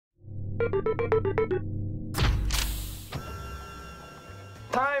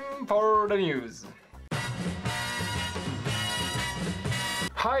time for the news.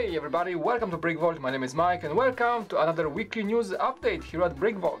 Hi everybody, welcome to BrickVault. My name is Mike and welcome to another weekly news update here at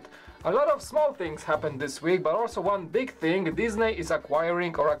BrickVault. A lot of small things happened this week, but also one big thing: Disney is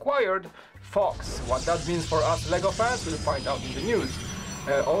acquiring or acquired Fox. What that means for us LEGO fans, we'll find out in the news.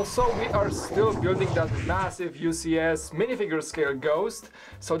 Also, we are still building that massive UCS minifigure scale Ghost.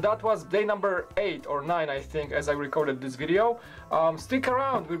 So that was day number 8 or 9, I think, as I recorded this video. Stick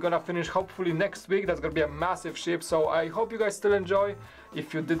around, we're gonna finish hopefully next week. That's gonna be a massive ship, so I hope you guys still enjoy.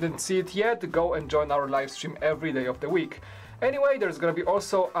 If you didn't see it yet, go and join our live stream every day of the week. Anyway, there's gonna be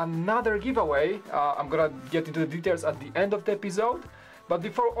also another giveaway. I'm gonna get into the details at the end of the episode. But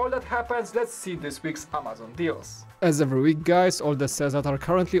before all that happens, let's see this week's Amazon deals. As every week, guys, all the sales that are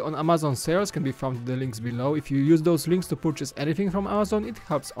currently on Amazon sales can be found in the links below. If you use those links to purchase anything from Amazon, it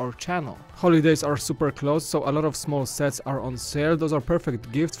helps our channel. Holidays are super close, so a lot of small sets are on sale. Those are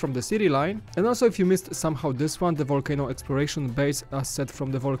perfect gifts from the City line. And also, if you missed somehow this one, the Volcano Exploration base set from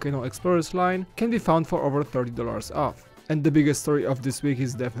the Volcano Explorers line can be found for over $30 off. And the biggest story of this week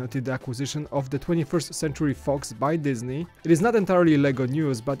is definitely the acquisition of the 21st Century Fox by Disney. It is not entirely LEGO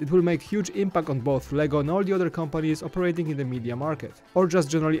news, but it will make huge impact on both LEGO and all the other companies operating in the media market, or just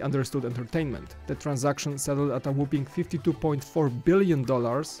generally understood entertainment. The transaction settled at a whopping $52.4 billion,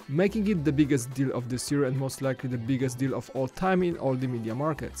 making it the biggest deal of this year and most likely the biggest deal of all time in all the media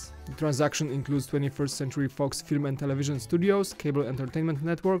markets. The transaction includes 21st Century Fox film and television studios, cable entertainment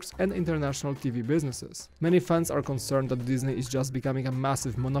networks, and international TV businesses. Many fans are concerned that Disney is just becoming a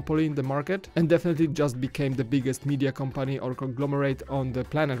massive monopoly in the market and definitely just became the biggest media company or conglomerate on the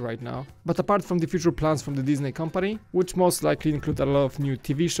planet right now. But apart from the future plans from the Disney company, which most likely include a lot of new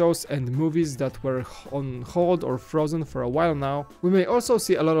TV shows and movies that were on hold or frozen for a while now, we may also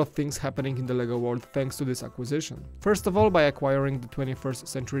see a lot of things happening in the LEGO world thanks to this acquisition. First of all, by acquiring the 21st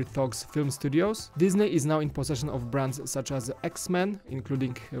Century Fox film studios, Disney is now in possession of brands such as X-Men,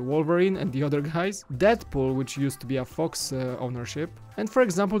 including Wolverine and the other guys, Deadpool, which used to be a Fox ownership, and for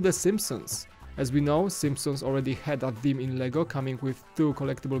example The Simpsons. As we know, Simpsons already had a theme in LEGO, coming with 2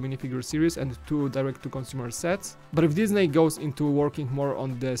 collectible minifigure series and 2 direct-to-consumer sets. But if Disney goes into working more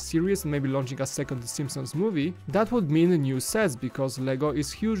on the series and maybe launching a second Simpsons movie, that would mean new sets, because LEGO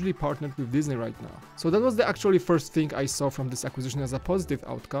is hugely partnered with Disney right now. So that was the actually first thing I saw from this acquisition as a positive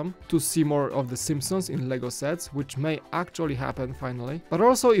outcome, to see more of the Simpsons in LEGO sets, which may actually happen finally. But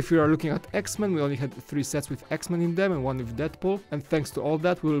also, if we are looking at X-Men, we only had 3 sets with X-Men in them and 1 with Deadpool, and thanks to all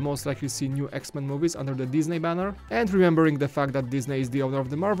that, we will most likely see new X-Men movies under the Disney banner. And remembering the fact that Disney is the owner of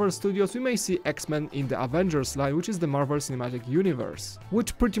the Marvel Studios, we may see X-Men in the Avengers line, which is the Marvel Cinematic Universe,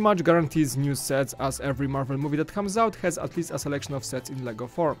 which pretty much guarantees new sets, as every Marvel movie that comes out has at least a selection of sets in LEGO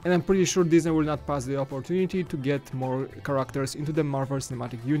form. And I'm pretty sure Disney will not pass the opportunity to get more characters into the Marvel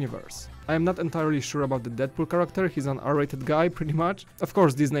Cinematic Universe. I am not entirely sure about the Deadpool character. He's an R-rated guy, pretty much. Of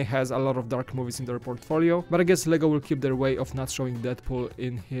course, Disney has a lot of dark movies in their portfolio, but I guess LEGO will keep their way of not showing Deadpool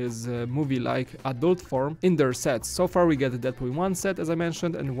in his movie-like adult form in their sets. So far we get the Deadpool in 1 set, as I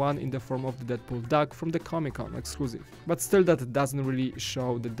mentioned, and 1 in the form of the Deadpool duck from the Comic-Con exclusive. But still, that doesn't really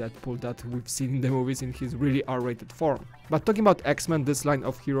show the Deadpool that we've seen in the movies in his really R-rated form. But talking about X-Men, this line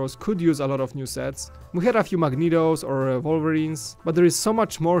of heroes could use a lot of new sets. We had a few Magnetos or Wolverines, but there is so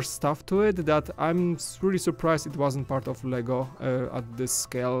much more stuff to it that I'm really surprised it wasn't part of LEGO at this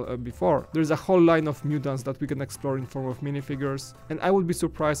scale before. There's a whole line of mutants that we can explore in form of minifigures, and I would be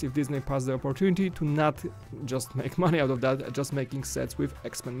surprised if Disney passed the opportunity to not just make money out of that, just making sets with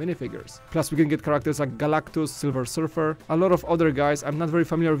X-Men minifigures. Plus we can get characters like Galactus, Silver Surfer, a lot of other guys. I'm not very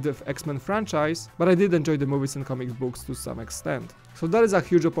familiar with the X-Men franchise, but I did enjoy the movies and comic books to some extent. So that is a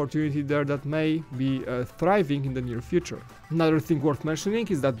huge opportunity there that may be thriving in the near future. Another thing worth mentioning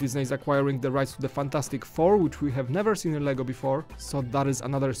is that Disney is acquiring the rights to the Fantastic Four, which we have never seen in LEGO before, so that is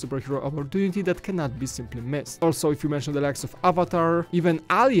another superhero opportunity that cannot be simply missed. Also, if you mention the likes of Avatar, even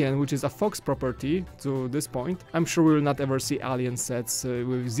Alien, which is a Fox property to this point, I'm sure we will not ever see Alien sets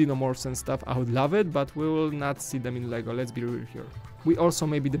with xenomorphs and stuff. I would love it, but we will not see them in LEGO, let's be real here. We also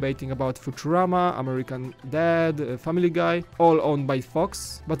may be debating about Futurama, American Dad, Family Guy, all owned by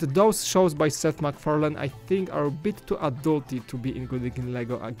Fox, but those shows by Seth MacFarlane I think are a bit too adulty to be included in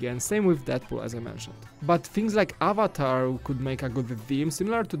LEGO again, same with Deadpool as I mentioned. But things like Avatar could make a good theme,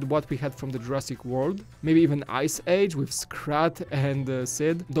 similar to what we had from the Jurassic World, maybe even Ice Age with Scrat and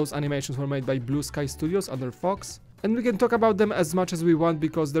Sid. Those animations were made by Blue Sky Studios under Fox. And we can talk about them as much as we want,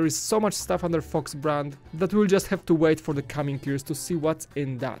 because there is so much stuff under Fox brand that we'll just have to wait for the coming years to see what's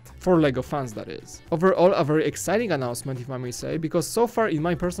in that. For LEGO fans, that is. Overall, a very exciting announcement, if I may say, because so far, in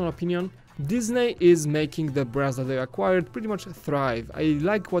my personal opinion, Disney is making the brands that they acquired pretty much thrive. I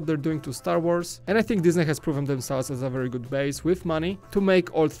like what they're doing to Star Wars, and I think Disney has proven themselves as a very good base with money to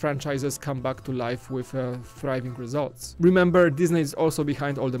make old franchises come back to life with thriving results. Remember, Disney is also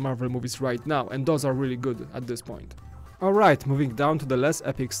behind all the Marvel movies right now, and those are really good at this point. Alright, moving down to the less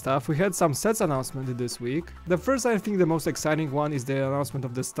epic stuff, we had some sets announcement this week. The first, I think the most exciting one, is the announcement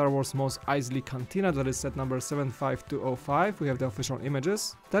of the Star Wars most Eisley Cantina, that is set number 75205. We have the official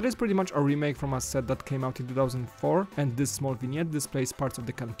images. That is pretty much a remake from a set that came out in 2004, and this small vignette displays parts of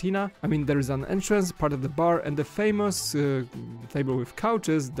the cantina. I mean, there is an entrance, part of the bar, and the famous table with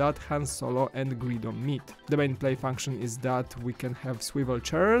couches that Han Solo and Greedo meet. The main play function is that we can have swivel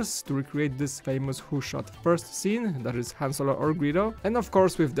chairs to recreate this famous Who Shot First scene, that is Han Solo or Greedo, and of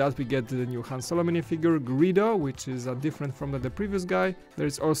course with that we get the new Han Solo minifigure Greedo, which is different from the previous guy. There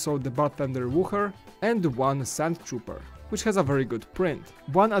is also the bartender Wooher and one sand trooper, which has a very good print.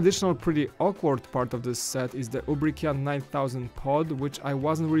 One additional pretty awkward part of this set is the Ubrikian 9000 pod, which I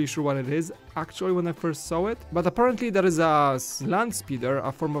wasn't really sure what it is actually when I first saw it, but apparently there is a land speeder,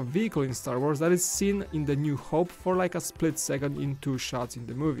 a form of vehicle in Star Wars that is seen in the New Hope for like a split second in 2 shots in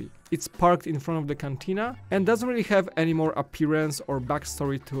the movie. It's parked in front of the cantina and doesn't really have any more appearance or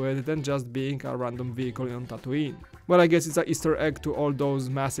backstory to it than just being a random vehicle on Tatooine. Well, I guess it's an Easter egg to all those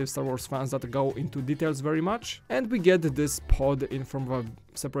massive Star Wars fans that go into details very much, and we get this pod in form of a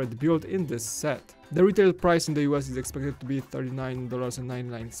separate build in this set. The retail price in the US is expected to be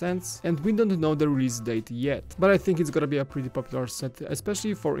 $39.99, and we don't know the release date yet, but I think it's gonna be a pretty popular set,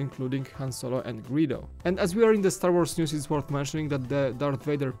 especially for including Han Solo and Greedo. And as we are in the Star Wars news, it's worth mentioning that the Darth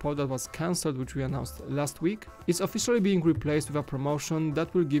Vader pod that was cancelled, which we announced last week, is officially being replaced with a promotion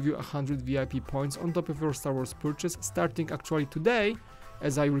that will give you 100 VIP points on top of your Star Wars purchase, starting actually today,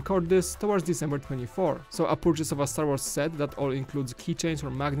 as I record this, towards December 24. So a purchase of a Star Wars set that all includes keychains or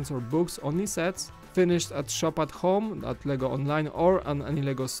magnets or books, only sets, finished at Shop at Home, at LEGO Online or on any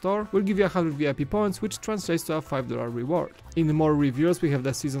LEGO store, will give you 100 VIP points, which translates to a $5 reward. In more reviews, we have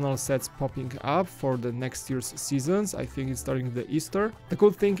the seasonal sets popping up for the next year's seasons. I think it's starting the Easter. The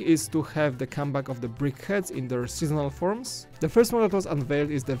cool thing is to have the comeback of the BrickHeadz in their seasonal forms. The first one that was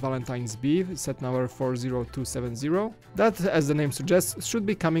unveiled is the Valentine's Beef, set number 40270. That, as the name suggests, should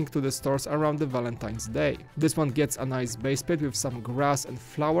be coming to the stores around the Valentine's Day. This one gets a nice base plate with some grass and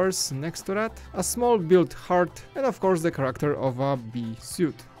flowers next to that, a small built heart, and of course the character of a bee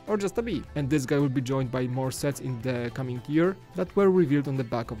suit. Or just a bee. And this guy will be joined by more sets in the coming year that were revealed on the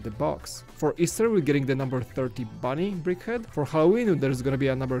back of the box. For Easter we're getting the number 30 bunny BrickHead. For Halloween there's gonna be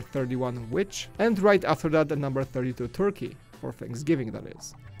a number 31 witch, and right after that the number 32 turkey. For Thanksgiving, that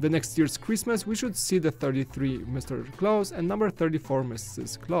is. The next year's Christmas we should see the 33 Mr. Claus and number 34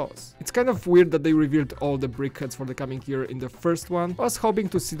 Mrs. Claus. It's kind of weird that they revealed all the BrickHeadz for the coming year in the first one. I was hoping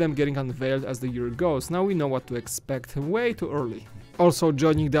to see them getting unveiled as the year goes. Now we know what to expect way too early. Also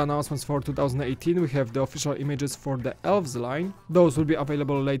joining the announcements for 2018 we have the official images for the Elves line. Those will be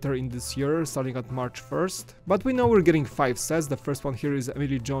available later in this year, starting at March 1st. But we know we're getting 5 sets. The first one here is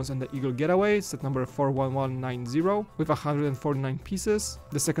Emily Jones and the Eagle Getaway, set number 41190 with 149 pieces.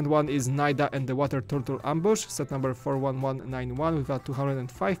 The second one is Naida and the Water Turtle Ambush, set number 41191 with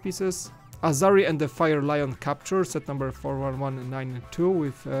 205 pieces. Azari and the Fire Lion Capture, set number 41192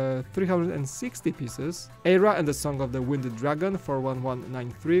 with 360 pieces. Aira and the Song of the Winged Dragon,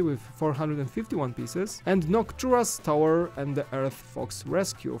 41193 with 451 pieces. And Noctura's Tower and the Earth Fox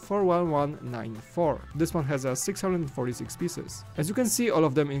Rescue, 41194. This one has 646 pieces. As you can see, all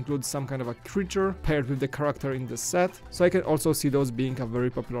of them include some kind of a creature paired with the character in the set, so I can also see those being a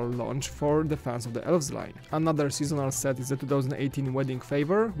very popular launch for the fans of the Elves line. Another seasonal set is the 2018 Wedding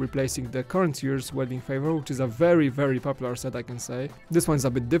Favor, replacing the current year's Wedding Favor, which is a very popular set, I can say. This one's a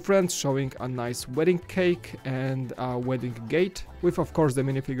bit different, showing a nice wedding cake and a wedding gate, with of course the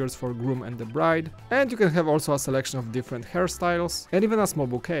minifigures for groom and the bride, and you can have also a selection of different hairstyles and even a small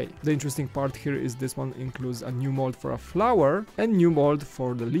bouquet. The interesting part here is this one includes a new mold for a flower and new mold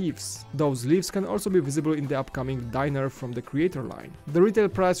for the leaves. Those leaves can also be visible in the upcoming diner from the creator line. The retail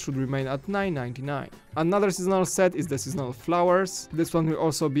price should remain at $9.99. Another seasonal set is the seasonal flowers. This one will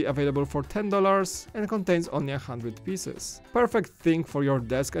also be available for $10 and contains only 100 pieces. Perfect thing for your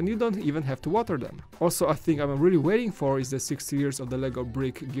desk, and you don't even have to water them. Also, a thing I'm really waiting for is the 60 years of the LEGO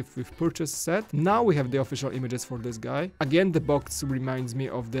Brick Gift with Purchase set. Now we have the official images for this guy. Again, the box reminds me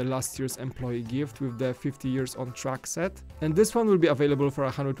of the last year's employee gift with the 50 years on track set. And this one will be available for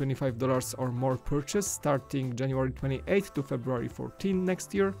 $125 or more purchase starting January 28th to February 14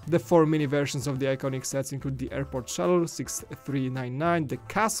 next year. The 4 mini versions of the iconic sets include the Airport Shuttle 6399, the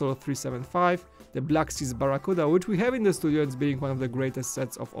Castle 375, the Black Seas Barracuda, which we have in the studio as being one of the greatest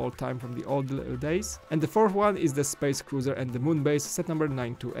sets of all time from the old days. And the fourth one is the Space Cruiser and the Moon Base, set number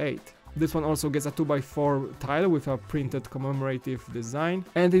 928. This one also gets a 2x4 tile with a printed commemorative design,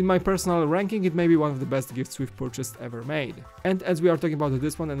 and in my personal ranking it may be one of the best gifts we've purchased ever made. And as we are talking about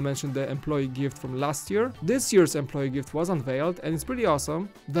this one and mentioned the employee gift from last year, this year's employee gift was unveiled and it's pretty awesome.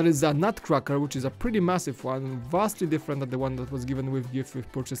 That is a Nutcracker, which is a pretty massive one, vastly different than the one that was given with gift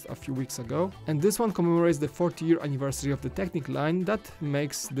we've purchased a few weeks ago. And this one commemorates the 40-year anniversary of the Technic line that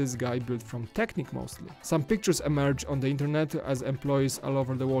makes this guy built from Technic mostly. Some pictures emerge on the internet as employees all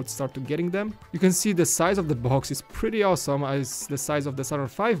over the world start to getting them. You can see the size of the box is pretty awesome, as the size of the Saturn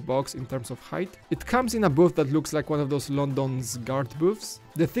V box in terms of height. It comes in a booth that looks like one of those London's guard booths.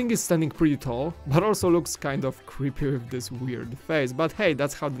 The thing is standing pretty tall, but also looks kind of creepy with this weird face, but hey,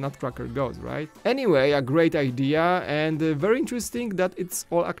 that's how the Nutcracker goes, right? Anyway, a great idea, and very interesting that it's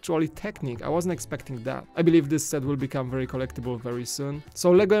all actually Technic. I wasn't expecting that. I believe this set will become very collectible very soon.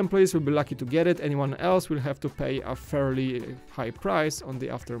 So LEGO employees will be lucky to get it, anyone else will have to pay a fairly high price on the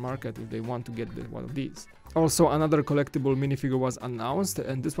aftermarket if they want to get one of these. Also, another collectible minifigure was announced,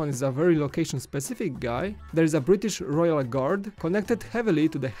 and this one is a very location-specific guy. There is a British Royal Guard connected heavily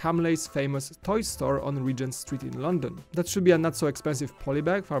to the Hamleys' famous toy store on Regent Street in London. That should be a not-so-expensive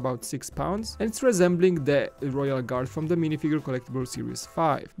polybag for about £6, and it's resembling the Royal Guard from the minifigure collectible Series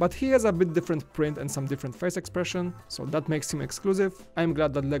 5. But he has a bit different print and some different face expression, so that makes him exclusive. I'm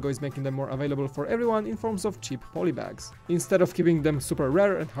glad that LEGO is making them more available for everyone in forms of cheap polybags, instead of keeping them super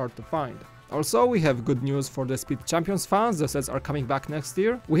rare and hard to find. Also, we have good news for the Speed Champions fans. The sets are coming back next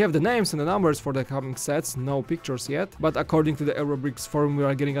year. We have the names and the numbers for the coming sets, no pictures yet, but according to the Eurobricks forum we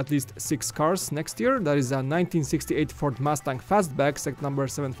are getting at least 6 cars next year. That is a 1968 Ford Mustang Fastback, set number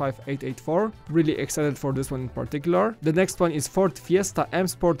 75884. Really excited for this one in particular. The next one is Ford Fiesta M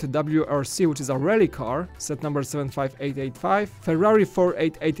Sport WRC, which is a rally car, set number 75885. Ferrari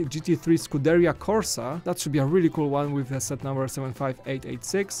 488 GT3 Scuderia Corsa, that should be a really cool one with the set number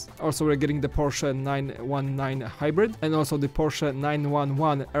 75886. Also, we're getting the Porsche 919 Hybrid and also the Porsche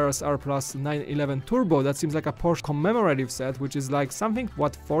 911 RSR Plus 911 Turbo. That seems like a Porsche commemorative set, which is like something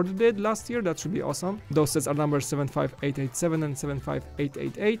what Ford did last year. That should be awesome. Those sets are numbers 75887 and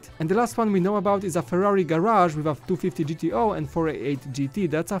 75888. And the last one we know about is a Ferrari Garage with a 250 GTO and 488 GT.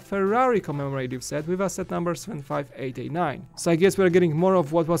 That's a Ferrari commemorative set with a set number 75889. So I guess we're getting more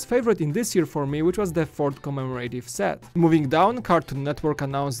of what was favorite in this year for me, which was the Ford commemorative set. Moving down, Cartoon Network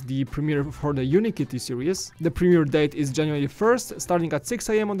announced the premiere for the Unikitty series. The premiere date is January 1st, starting at 6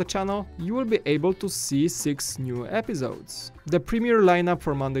 AM on the channel. You will be able to see 6 new episodes. The premiere lineup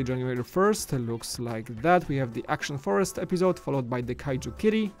for Monday, January 1st looks like that. We have the Action Forest episode, followed by the Kaiju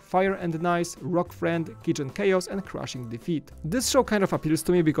Kitty, Fire and Nice, Rock Friend, Kitchen Chaos and Crushing Defeat. This show kind of appeals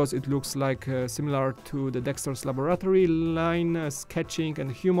to me because it looks like similar to the Dexter's Laboratory line, sketching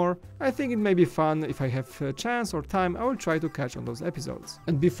and humor. I think it may be fun. If I have a chance or time, I will try to catch on those episodes.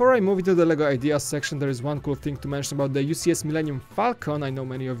 And before I move into the LEGO Ideas section, there is one cool thing to mention about the UCS Millennium Falcon. I know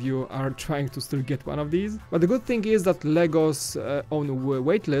many of you are trying to still get one of these, but the good thing is that LEGO's own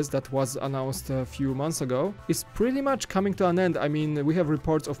waitlist that was announced a few months ago is pretty much coming to an end. I mean, we have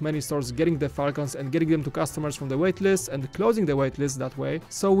reports of many stores getting the Falcons and getting them to customers from the waitlist and closing the waitlist that way,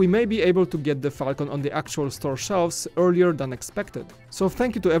 so we may be able to get the Falcon on the actual store shelves earlier than expected. So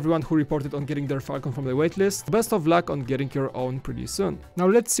thank you to everyone who reported on getting their Falcon from the waitlist. Best of luck on getting your own pretty soon. Now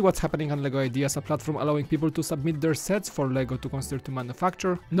let's see what's happening on LEGO Ideas, a platform allowing people to submit their sets for LEGO to consider to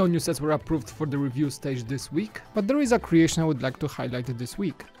manufacture. No new sets were approved for the review stage this week, but there is a creation I would like to highlight this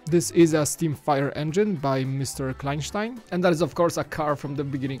week. This is a steam fire engine by Mr. Kleinstein, and that is of course a car from the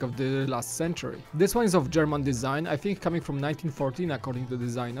beginning of the last century. This one is of German design, I think coming from 1914 according to the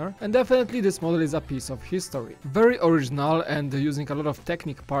designer, and definitely this model is a piece of history. Very original and using a lot of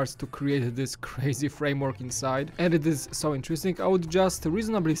Technic parts to create this crazy framework inside, and it is so interesting. I would just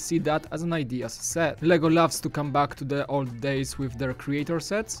reasonably see that as an Ideas set. LEGO loves to come back to the old days with their creator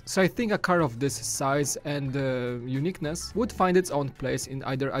sets, so I think a car of this size and uniqueness would find its own place in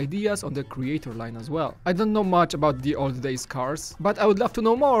either Ideas on the creator line as well. I don't know much about the old days cars, but I would love to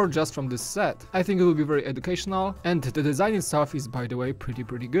know more just from this set. I think it will be very educational, and the design itself is, by the way, pretty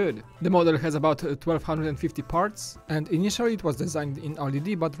good. The model has about 1250 parts, and initially it was designed in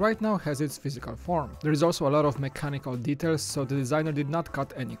LED, but right now has its physical form. There is also a lot of mechanical details, so the designer did not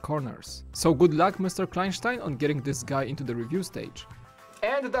cut any corners. So good luck, Mr. Kleinstein, on getting this guy into the review stage.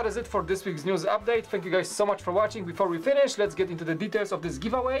 And that is it for this week's news update. Thank you guys so much for watching. Before we finish, let's get into the details of this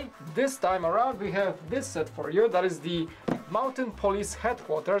giveaway. This time around we have this set for you. That is the Mountain Police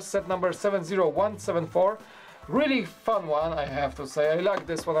Headquarters, set number 70174. Really fun one, I have to say. I like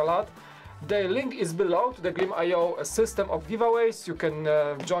this one a lot. The link is below to the Glim.io system of giveaways. You can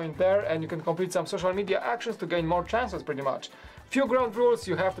join there and you can complete some social media actions to gain more chances pretty much. Few ground rules: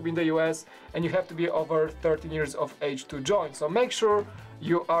 you have to be in the US and you have to be over 13 years of age to join. So make sure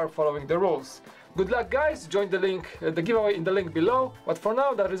you are following the rules. Good luck guys, join the giveaway in the link below. But for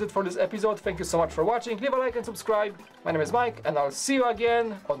now, that is it for this episode. Thank you so much for watching. Leave a like and subscribe. My name is Mike and I'll see you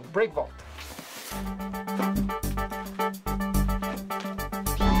again on BrickVault.